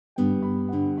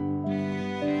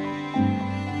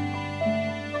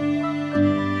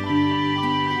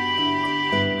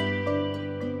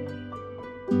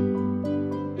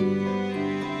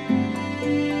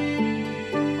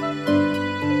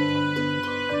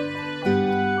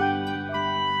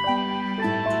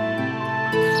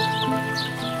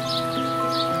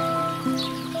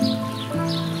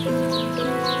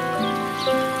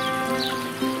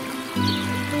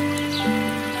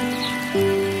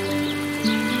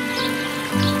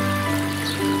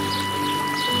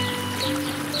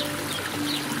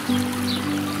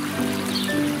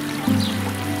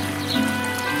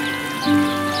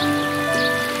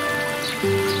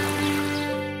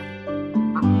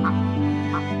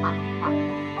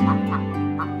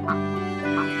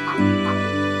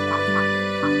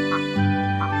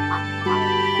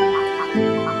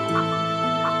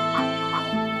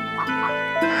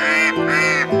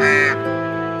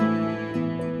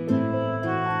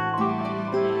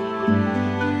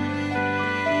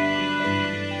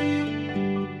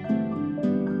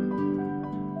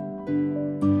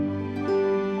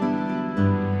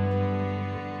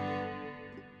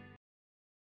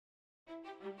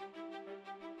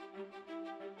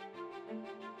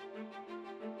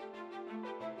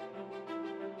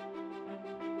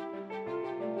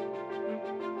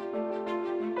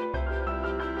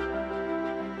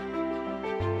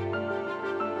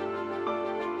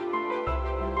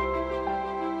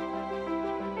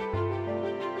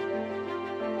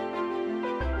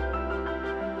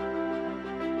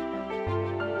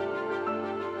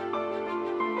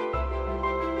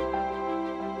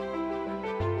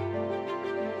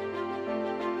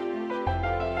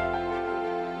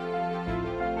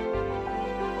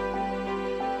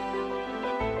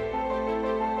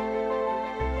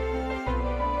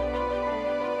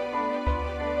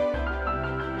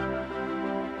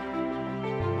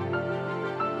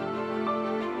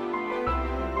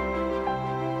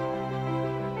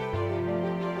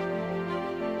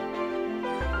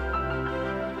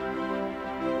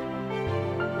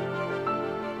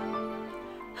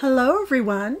Hello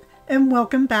everyone, and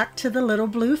welcome back to the Little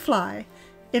Blue Fly.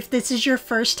 If this is your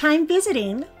first time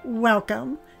visiting,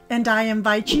 welcome, and I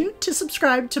invite you to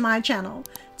subscribe to my channel.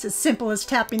 It's as simple as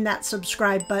tapping that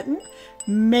subscribe button,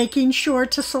 making sure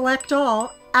to select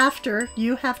all after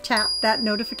you have tapped that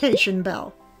notification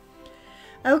bell.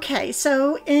 Okay,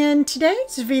 so in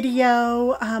today's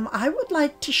video, I would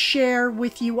like to share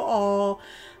with you all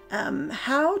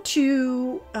how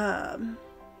to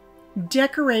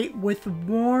decorate with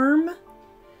warm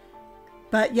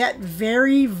but yet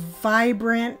very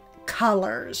vibrant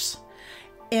colors.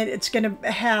 And it's going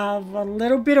to have a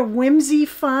little bit of whimsy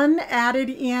fun added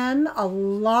in, a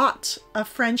lot of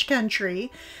French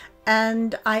country,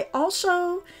 and I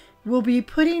also will be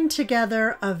putting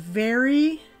together a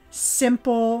very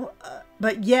simple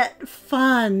but yet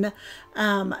fun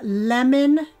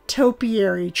lemon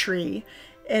topiary tree.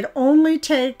 It only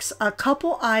takes a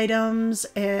couple items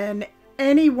and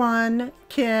anyone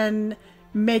can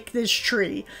make this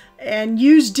tree and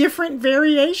use different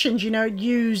variations, you know,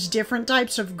 use different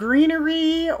types of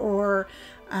greenery or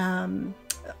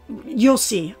you'll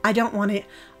see. I don't want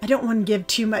to give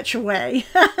too much away.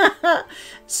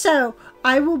 So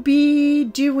I will be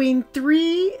doing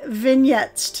 3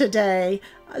 vignettes today.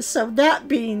 So that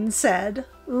being said,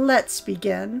 let's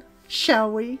begin, shall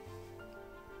we?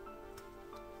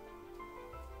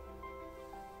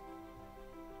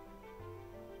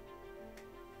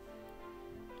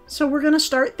 So we're going to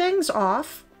start things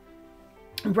off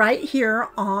right here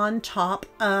on top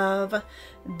of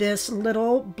this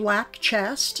little black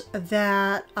chest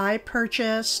that I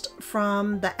purchased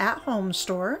from the at-home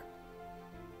store.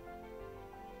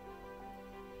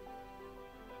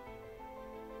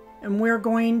 And we're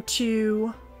going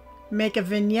to make a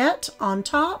vignette on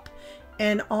top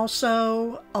and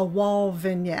also a wall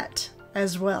vignette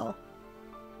as well.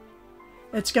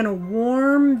 It's going to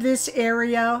warm this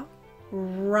area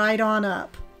right on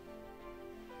up.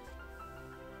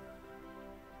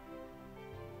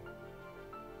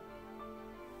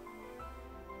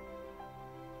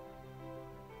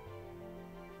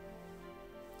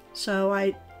 So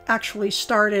I actually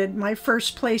started my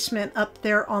first placement up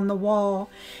there on the wall,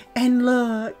 and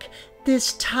look,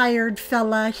 this tired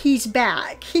fella, he's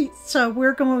back. So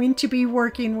we're going to be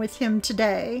working with him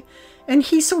today, and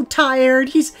he's so tired.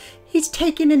 He's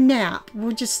taking a nap.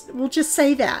 We'll just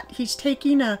say that. He's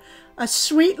taking a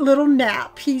sweet little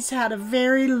nap. He's had a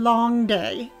very long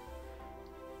day.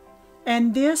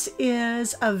 And this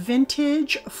is a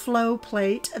vintage flow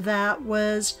plate that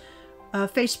was a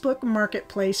Facebook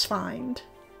Marketplace find.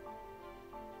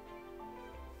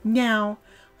 Now,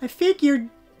 I figured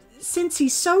since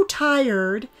he's so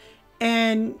tired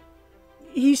and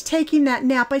he's taking that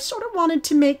nap, I sort of wanted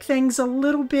to make things a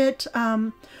little bit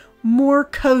more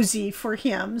cozy for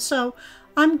him. So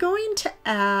I'm going to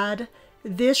add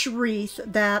this wreath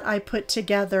that I put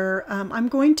together. I'm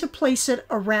going to place it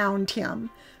around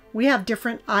him. We have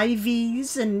different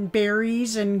ivies and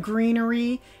berries and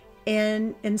greenery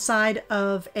inside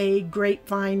of a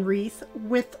grapevine wreath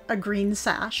with a green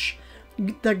sash.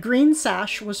 The green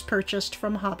sash was purchased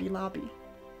from Hobby Lobby.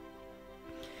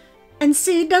 And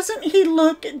see, doesn't he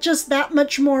look just that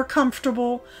much more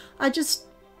comfortable? I just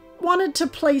wanted to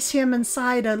place him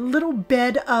inside a little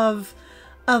bed of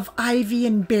ivy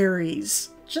and berries,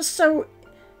 just so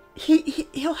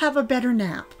he'll have a better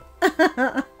nap.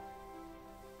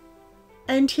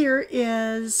 And here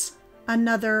is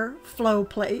another flow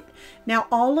plate. Now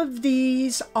all of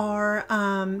these are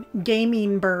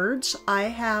gaming birds. I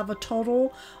have a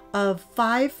total of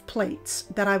 5 plates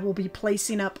that I will be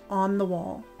placing up on the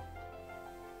wall.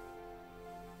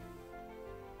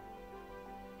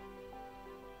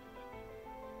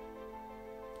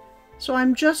 So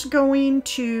I'm just going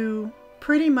to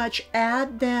pretty much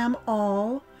add them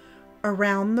all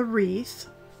around the wreath.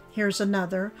 Here's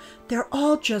another. They're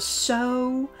all just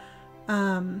so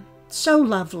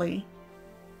lovely.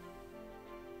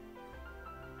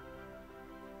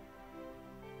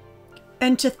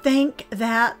 And to think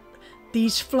that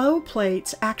these flow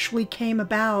plates actually came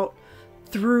about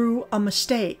through a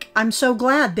mistake. I'm so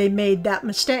glad they made that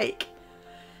mistake.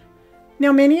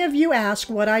 Now, many of you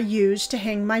ask what I use to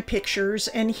hang my pictures,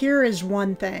 and here is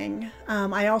one thing.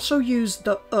 I also use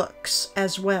the hooks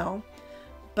as well.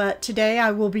 But today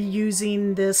I will be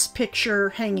using this picture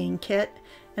hanging kit.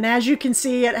 And as you can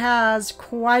see, it has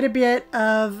quite a bit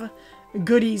of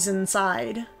goodies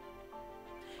inside.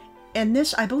 And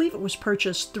this, I believe it was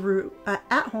purchased through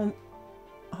at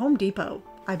Home Depot,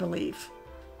 I believe.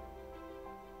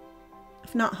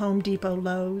 If not Home Depot,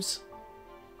 Lowe's.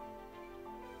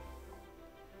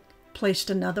 Placed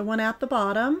another one at the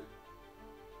bottom.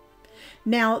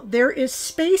 Now, there is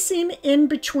spacing in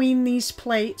between these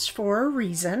plates for a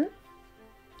reason.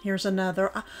 Here's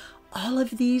another. All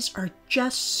of these are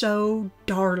just so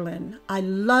darling. I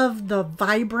love the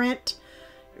vibrant,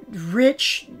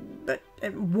 rich,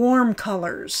 warm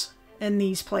colors in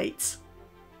these plates.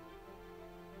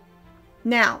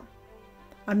 Now,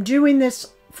 I'm doing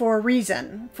this for a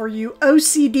reason, for you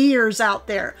OCDers out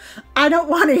there. I don't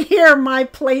want to hear my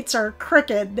plates are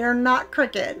crooked. They're not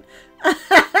crooked.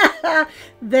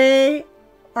 They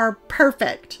are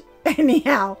perfect.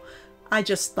 Anyhow, I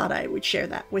just thought I would share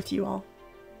that with you all.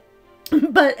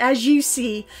 But as you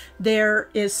see, there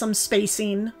is some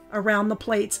spacing around the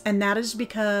plates, and that is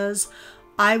because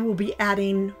I will be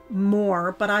adding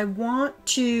more, but I want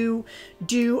to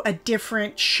do a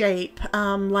different shape,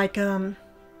 like a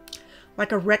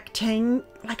rectangular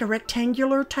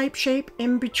type shape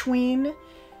in between.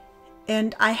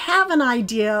 And I have an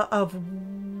idea of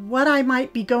what I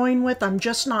might be going with. I'm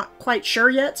just not quite sure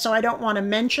yet, so I don't want to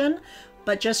mention,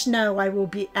 but just know I will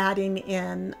be adding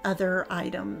in other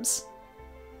items.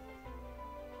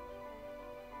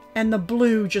 And the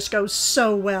blue just goes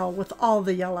so well with all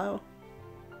the yellow.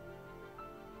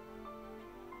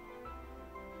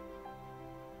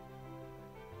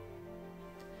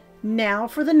 Now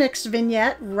for the next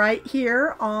vignette, right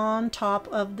here on top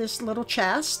of this little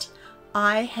chest,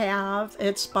 I have,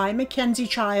 it's by Mackenzie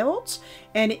Childs,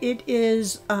 and it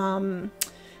is,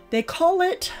 they call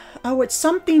it, oh, it's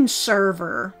something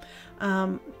server.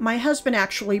 My husband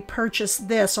actually purchased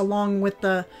this along with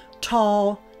the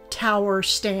tall tower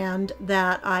stand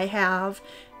that I have,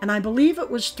 and I believe it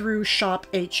was through Shop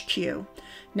HQ.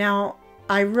 Now,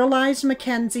 I realize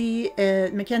Mackenzie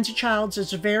Childs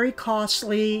is very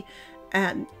costly,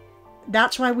 and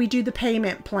that's why we do the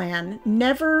payment plan.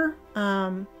 Never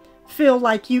feel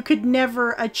like you could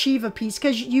never achieve a piece,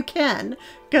 because you can.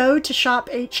 Go to Shop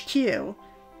HQ.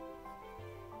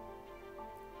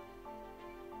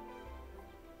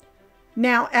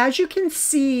 Now, as you can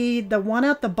see, the one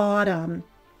at the bottom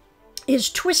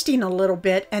is twisting a little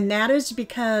bit, and that is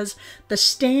because the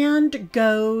stand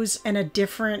goes in a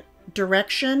different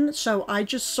direction. So I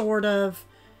just sort of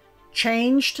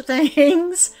changed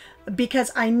things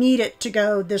because I need it to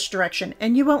go this direction,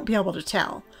 and you won't be able to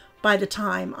tell by the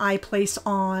time I place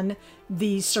on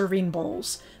these serving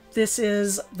bowls. This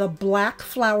is the Black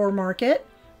Flower Market,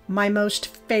 my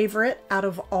most favorite out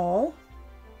of all.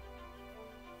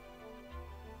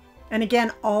 And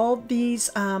again, all these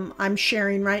I'm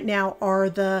sharing right now are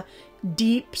the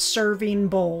deep serving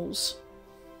bowls.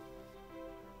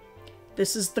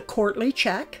 This is the Courtly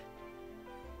Check.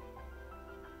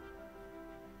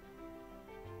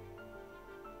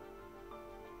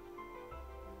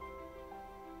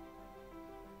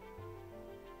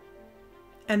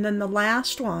 And then the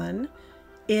last one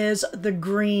is the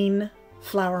Green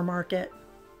Flower Market.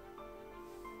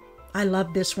 I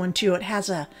love this one too. It has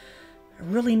a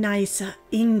really nice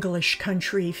English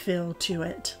country feel to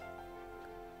it.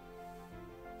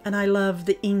 And I love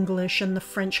the English and the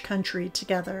French country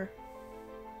together.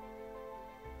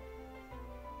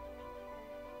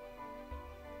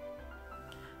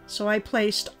 So I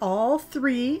placed all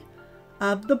 3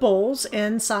 of the bowls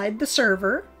inside the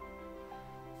server.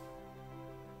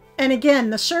 And again,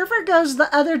 the server goes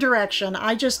the other direction.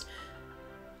 I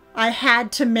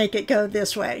had to make it go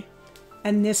this way.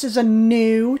 And this is a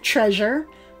new treasure.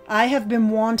 I have been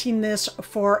wanting this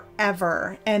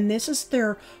forever. And this is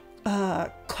their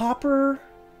copper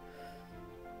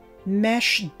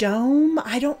mesh dome.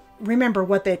 I don't remember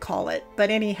what they call it. But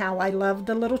anyhow, I love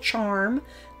the little charm.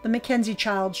 The Mackenzie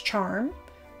Child's charm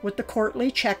with the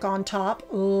courtly check on top.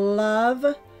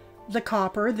 Love the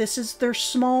copper. This is their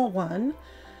small one.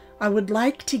 I would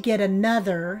like to get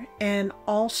another and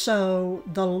also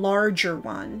the larger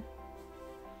one.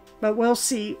 But we'll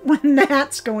see when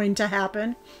that's going to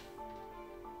happen.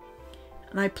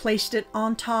 And I placed it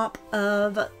on top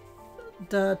of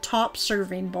the top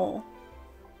serving bowl.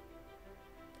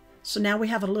 So now we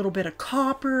have a little bit of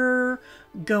copper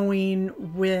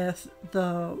going with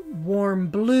the warm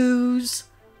blues.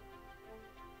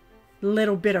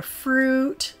 Little bit of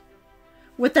fruit.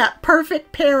 With that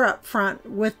perfect pear up front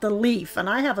with the leaf. And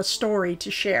I have a story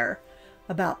to share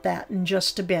about that in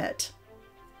just a bit.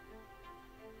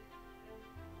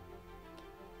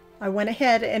 I went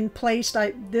ahead and placed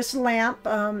this lamp.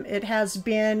 It has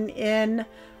been in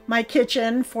my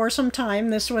kitchen for some time.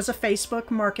 This was a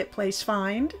Facebook Marketplace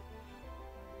find.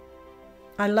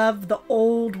 I love the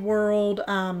old world.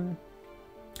 Has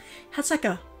like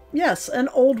an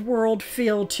old world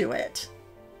feel to it.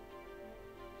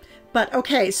 But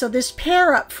okay, so this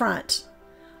pear up front,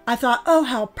 I thought, oh,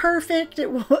 how perfect.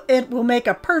 It will make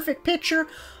a perfect picture.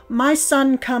 My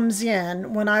son comes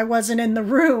in when I wasn't in the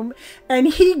room, and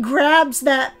he grabs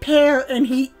that pear and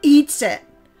he eats it.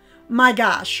 My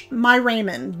gosh, my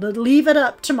Raymond. Leave it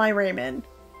up to my Raymond.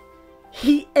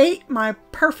 He ate my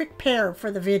perfect pear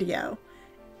for the video.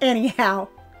 Anyhow,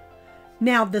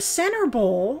 now the center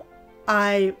bowl,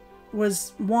 I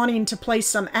was wanting to place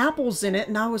some apples in it,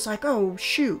 and I was like, oh,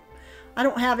 shoot. I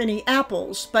don't have any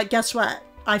apples, but guess what?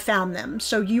 I found them.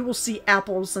 So you will see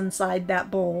apples inside that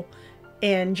bowl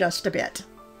in just a bit.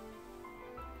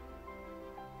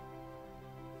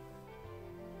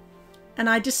 And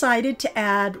I decided to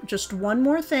add just one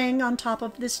more thing on top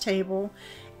of this table,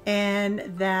 and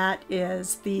that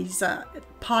is these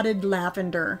potted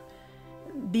lavender.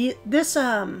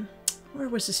 Where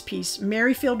was this piece?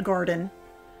 Merrifield Garden.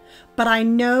 But I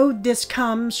know this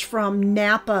comes from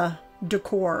Napa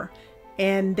Decor,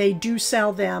 and they do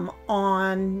sell them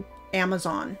on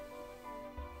Amazon.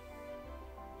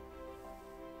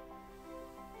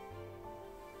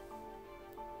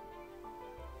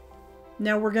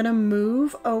 Now we're going to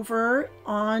move over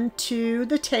onto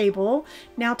the table.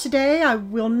 Now today I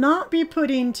will not be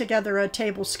putting together a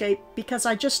tablescape because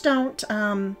I just don't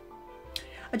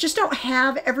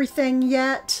have everything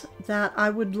yet that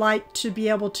I would like to be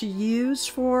able to use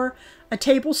for a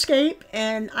tablescape,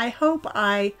 and I hope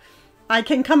I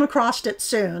can come across it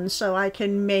soon so I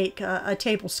can make a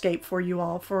tablescape for you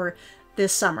all for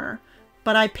this summer.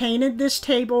 But I painted this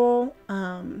table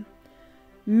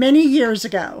many years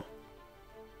ago.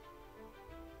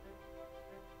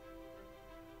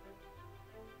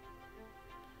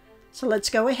 So let's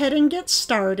go ahead and get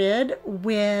started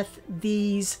with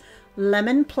these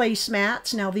lemon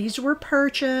placemats. Now these were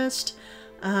purchased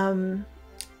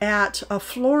at a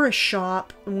florist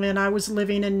shop when I was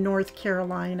living in North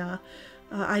Carolina.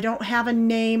 I don't have a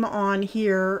name on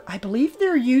here. I believe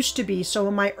there used to be. So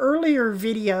in my earlier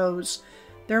videos,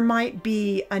 there might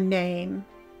be a name.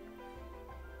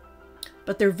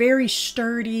 But they're very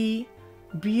sturdy,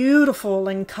 beautiful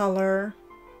in color.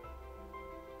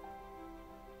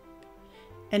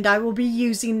 And I will be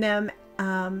using them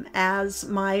as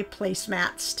my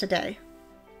placemats today.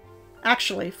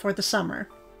 Actually, for the summer.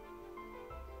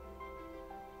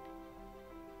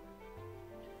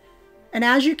 And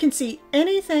as you can see,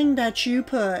 anything that you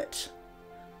put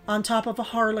on top of a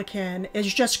harlequin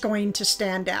is just going to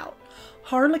stand out.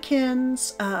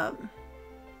 Harlequins,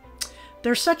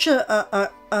 they're such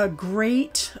a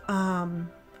great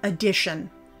addition.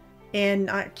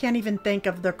 And I can't even think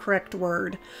of the correct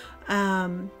word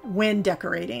when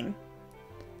decorating.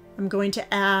 I'm going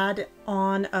to add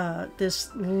on this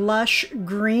lush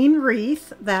green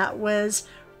wreath that was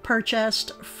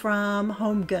purchased from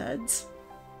Home Goods.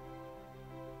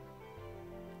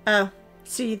 Oh,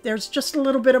 see, there's just a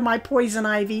little bit of my poison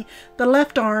ivy. The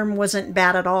left arm wasn't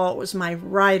bad at all. It was my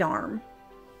right arm.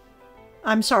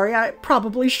 I'm sorry, I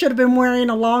probably should have been wearing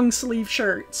a long sleeve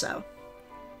shirt, so.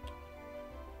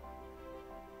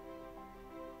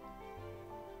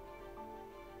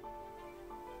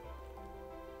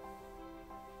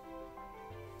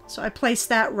 So I placed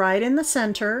that right in the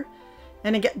center,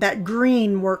 and again, that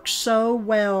green works so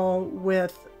well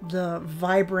with the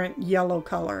vibrant yellow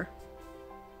color.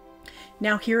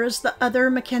 Now here is the other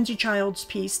Mackenzie Child's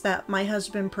piece that my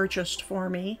husband purchased for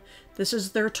me. This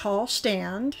is their tall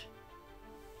stand.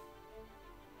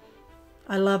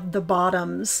 I love the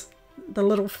bottoms, the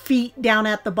little feet down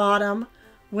at the bottom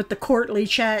with the courtly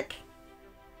check.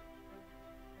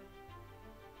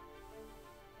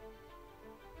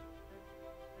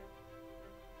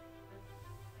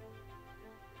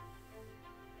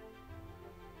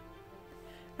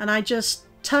 And I just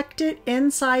tucked it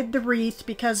inside the wreath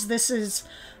because this is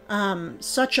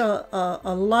such a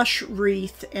lush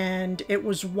wreath and it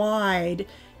was wide.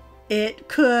 It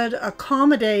could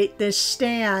accommodate this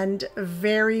stand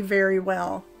very, very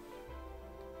well.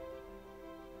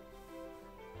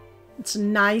 It's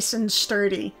nice and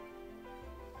sturdy.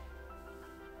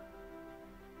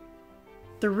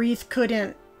 The wreath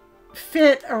couldn't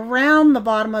fit around the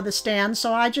bottom of the stand,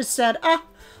 so I just said,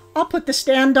 I'll put the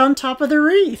stand on top of the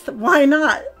wreath. Why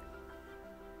not?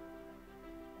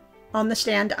 On the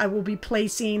stand, I will be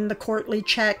placing the courtly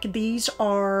check. These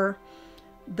are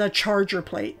the charger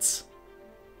plates.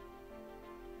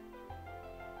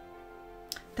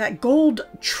 That gold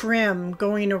trim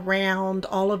going around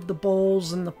all of the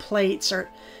bowls and the plates are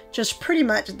just pretty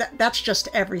much, that's just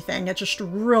everything. It just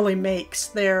really makes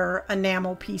their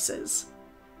enamel pieces.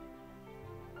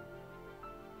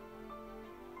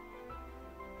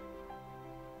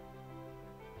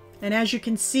 And as you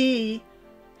can see,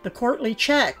 the courtly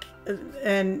check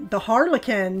and the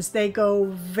harlequins, they go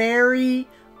very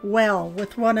well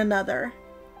with one another.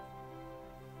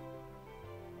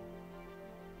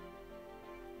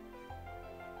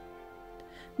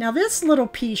 Now this little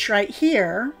piece right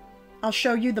here, I'll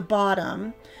show you the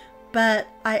bottom, but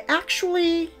I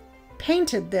actually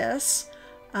painted this,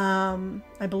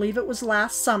 I believe it was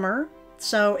last summer,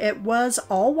 so it was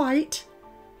all white.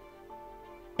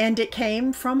 And it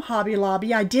came from Hobby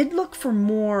Lobby. I did look for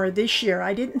more this year.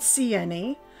 I didn't see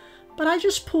any, but I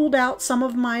just pulled out some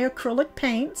of my acrylic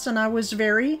paints and I was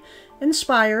very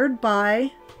inspired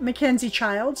by Mackenzie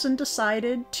Childs and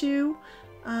decided to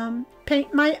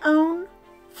paint my own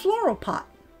floral pot.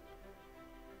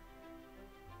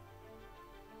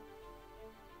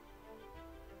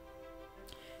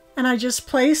 And I just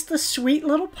placed the sweet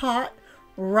little pot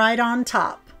right on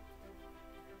top.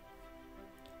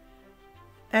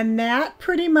 And that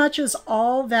pretty much is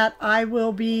all that I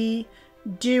will be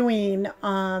doing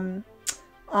on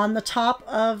the top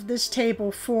of this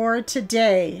table for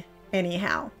today,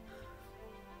 anyhow.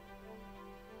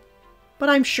 But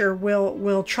I'm sure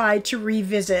we'll try to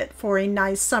revisit for a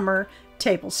nice summer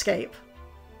tablescape.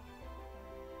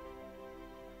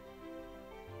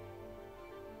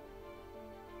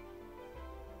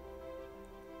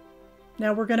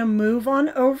 Now we're going to move on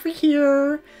over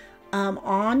here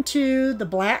onto the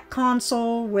black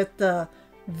console with the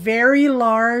very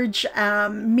large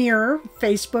mirror,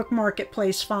 Facebook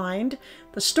Marketplace find.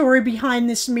 The story behind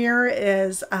this mirror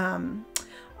is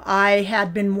I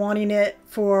had been wanting it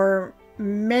for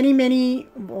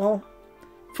well,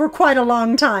 for quite a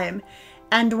long time.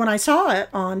 And when I saw it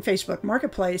on Facebook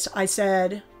Marketplace, I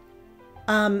said,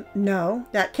 no,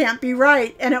 that can't be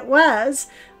right. And it was.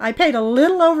 I paid a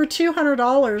little over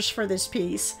 $200 for this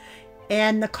piece.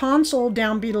 And the console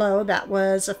down below, that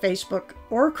was a Facebook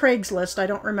or Craigslist, I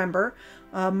don't remember,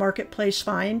 Marketplace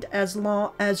find, as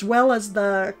well as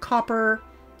the copper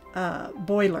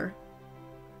boiler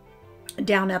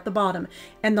down at the bottom.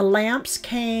 And the lamps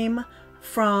came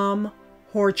from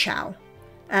Horchow.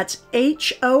 That's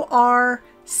H-O-R-C-H-O-W,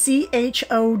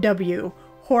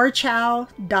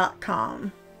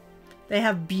 horchow.com. They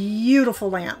have beautiful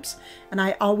lamps, and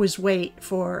I always wait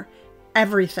for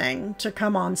everything to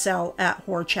come on sale at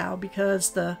Horchow because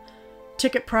the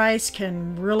ticket price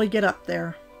can really get up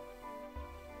there.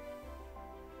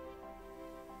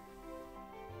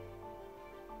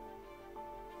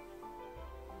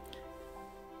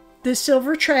 The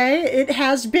silver tray, it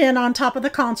has been on top of the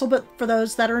console, but for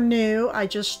those that are new, I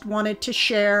just wanted to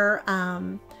share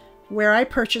where I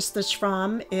purchased this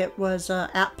from. It was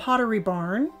at Pottery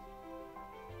Barn.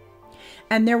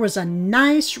 And there was a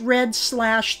nice red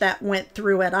slash that went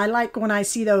through it. I like when I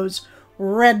see those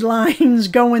red lines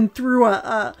going through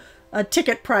a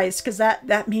ticket price, because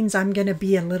that means I'm going to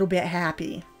be a little bit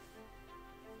happy.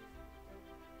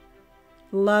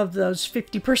 Love those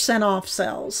 50% off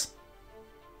sales.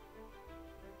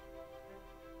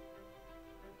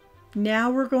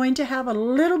 Now we're going to have a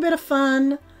little bit of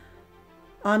fun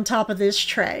on top of this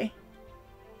tray.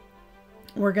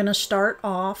 We're going to start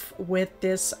off with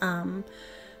this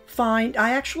find.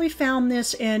 I actually found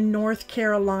this in North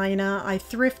Carolina. I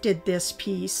thrifted this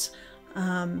piece.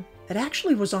 It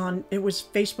actually was it was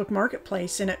Facebook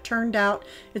Marketplace, and it turned out,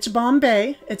 it's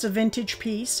Bombay. It's a vintage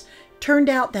piece. Turned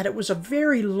out that it was a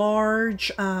very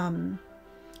large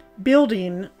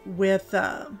building with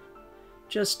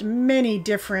just many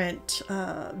different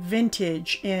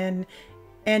vintage and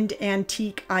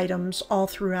antique items all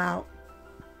throughout.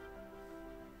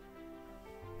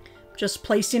 Just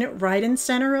placing it right in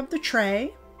center of the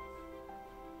tray.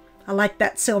 I like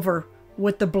that silver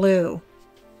with the blue.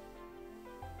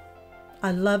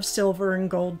 I love silver and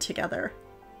gold together.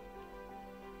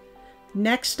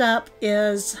 Next up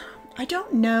is, I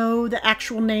don't know the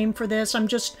actual name for this. I'm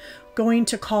just going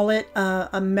to call it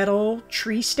a metal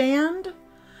tree stand.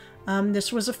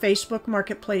 This was a Facebook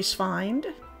Marketplace find.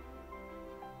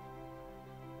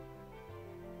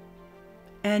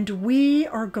 And we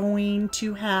are going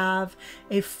to have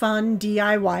a fun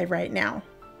DIY right now.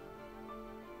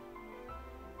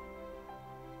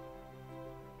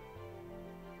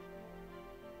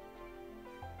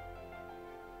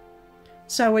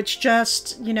 So it's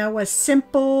just, you know, a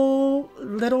simple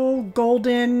little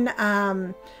golden,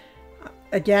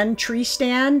 again, tree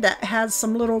stand that has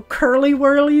some little curly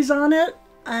whirlies on it.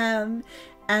 And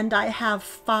I have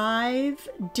 5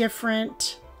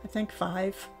 different, I think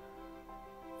 4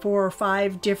 or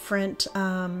 5 different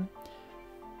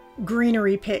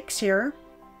greenery picks here.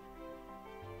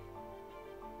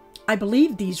 I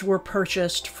believe these were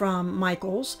purchased from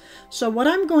Michael's. So what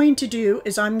I'm going to do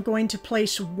is I'm going to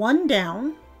place one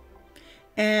down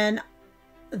and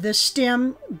the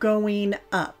stem going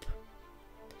up.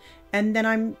 And then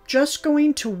I'm just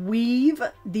going to weave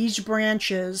these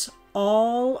branches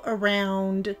all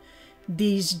around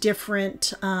these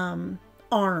different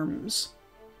arms.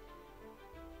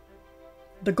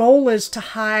 The goal is to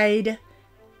hide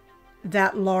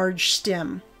that large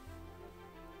stem.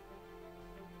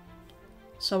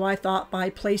 So I thought by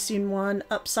placing one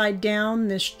upside down,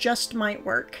 this just might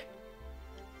work.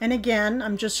 And again,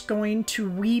 I'm just going to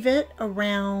weave it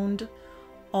around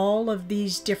all of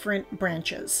these different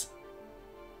branches.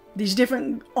 These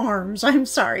different arms, I'm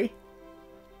sorry.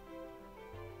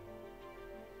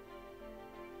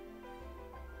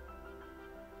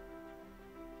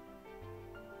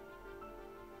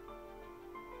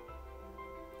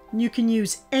 You can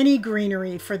use any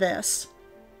greenery for this.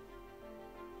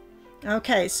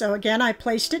 Okay, so again, I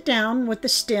placed it down with the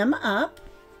stem up.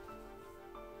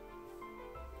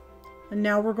 And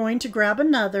now we're going to grab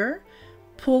another,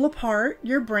 pull apart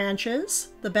your branches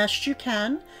the best you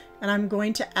can, and I'm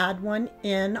going to add one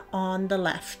in on the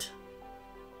left.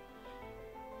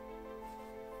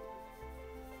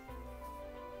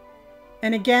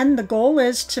 And again, the goal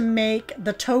is to make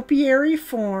the topiary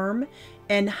form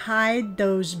and hide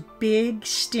those big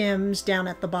stems down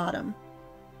at the bottom.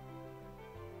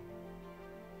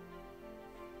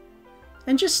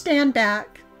 And just stand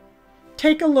back,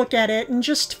 take a look at it, and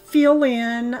just fill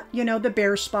in, you know, the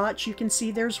bare spots. You can see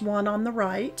there's one on the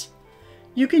right.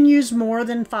 You can use more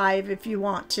than 5 if you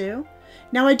want to.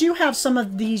 Now, I do have some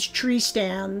of these tree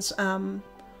stands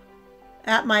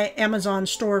at my Amazon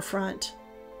storefront.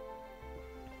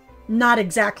 Not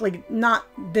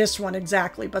this one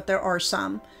exactly, but there are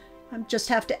some. I just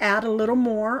have to add a little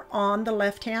more on the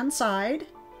left-hand side.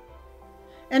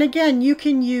 And again, you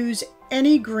can use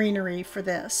any greenery for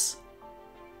this.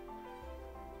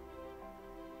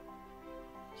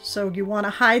 So you want to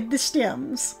hide the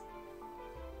stems.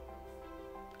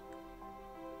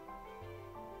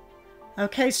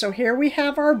 Okay, so here we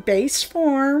have our base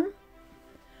form,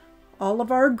 all of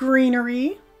our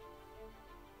greenery.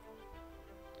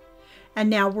 And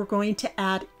now we're going to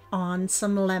add on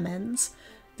some lemons.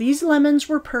 These lemons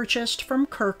were purchased from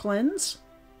Kirkland's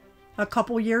a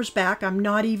couple years back. I'm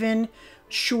not even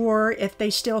sure if they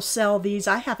still sell these.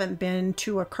 I haven't been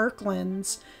to a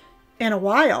Kirkland's in a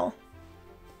while.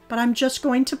 But I'm just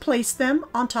going to place them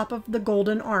on top of the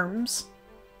golden arms.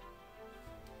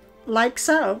 Like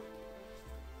so.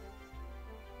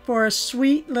 For a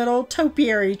sweet little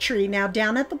topiary tree. Now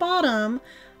down at the bottom,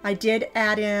 I did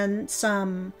add in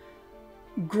some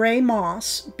gray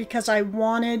moss because I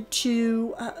wanted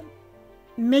to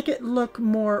make it look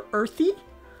more earthy.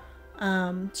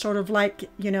 Sort of like,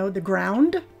 you know, the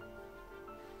ground.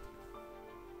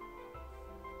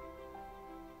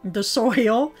 The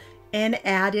soil. And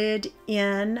added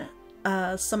in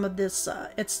some of this,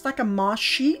 it's like a moss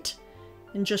sheet.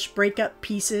 And just break up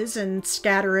pieces and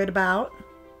scatter it about.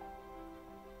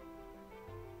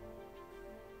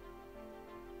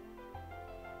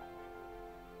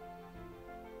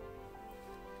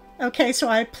 Okay, so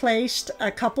I placed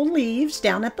a couple leaves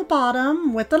down at the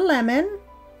bottom with a lemon.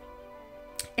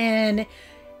 And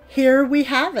here we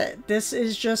have it. This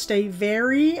is just a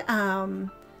very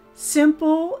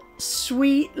simple,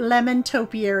 sweet lemon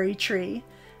topiary tree.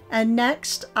 And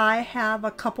next I have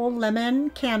a couple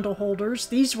lemon candle holders.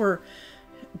 These were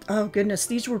Oh goodness,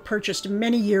 these were purchased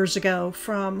many years ago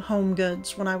from Home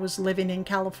Goods when I was living in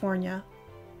California.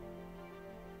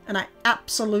 And I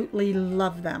absolutely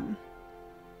love them.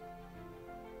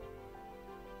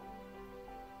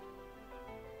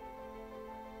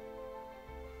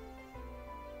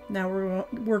 Now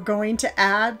we're going to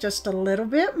add just a little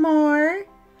bit more.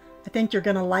 I think you're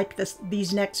going to like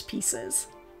these next pieces.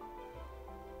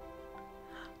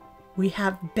 We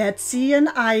have Betsy and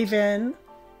Ivan.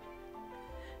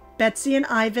 Betsy and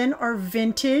Ivan are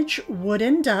vintage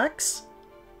wooden ducks.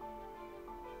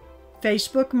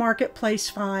 Facebook Marketplace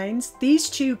finds. These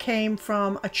two came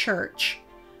from a church,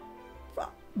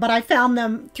 but I found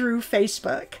them through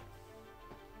Facebook.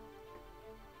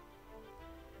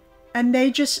 And they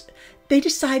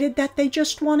decided that they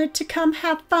just wanted to come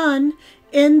have fun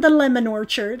in the lemon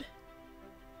orchard.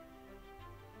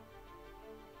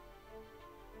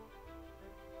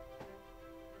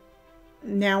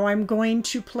 Now I'm going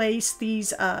to place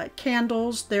these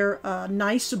candles. They're a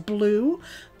nice blue.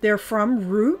 They're from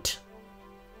Root.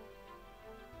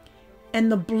 And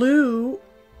the blue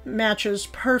matches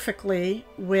perfectly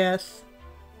with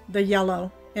the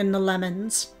yellow in the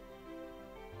lemons.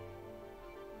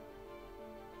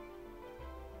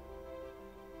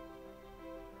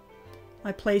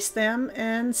 I place them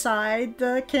inside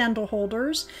the candle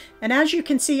holders. And as you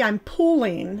can see, I'm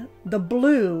pulling the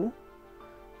blue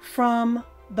from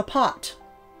the pot.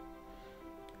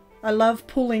 I love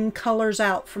pulling colors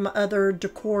out from other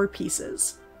decor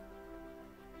pieces.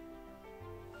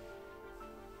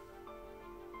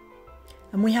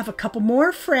 And we have a couple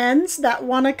more friends that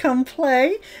want to come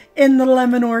play in the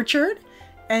lemon orchard.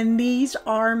 And these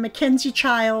are Mackenzie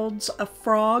Child's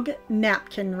frog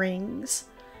napkin rings.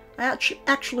 I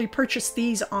actually purchased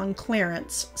these on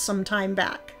clearance some time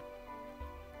back.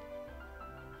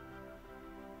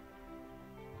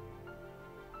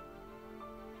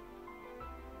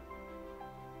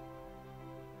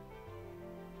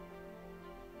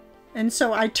 And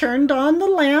so I turned on the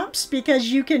lamps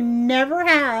because you can never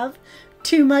have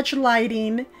too much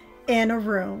lighting in a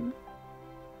room.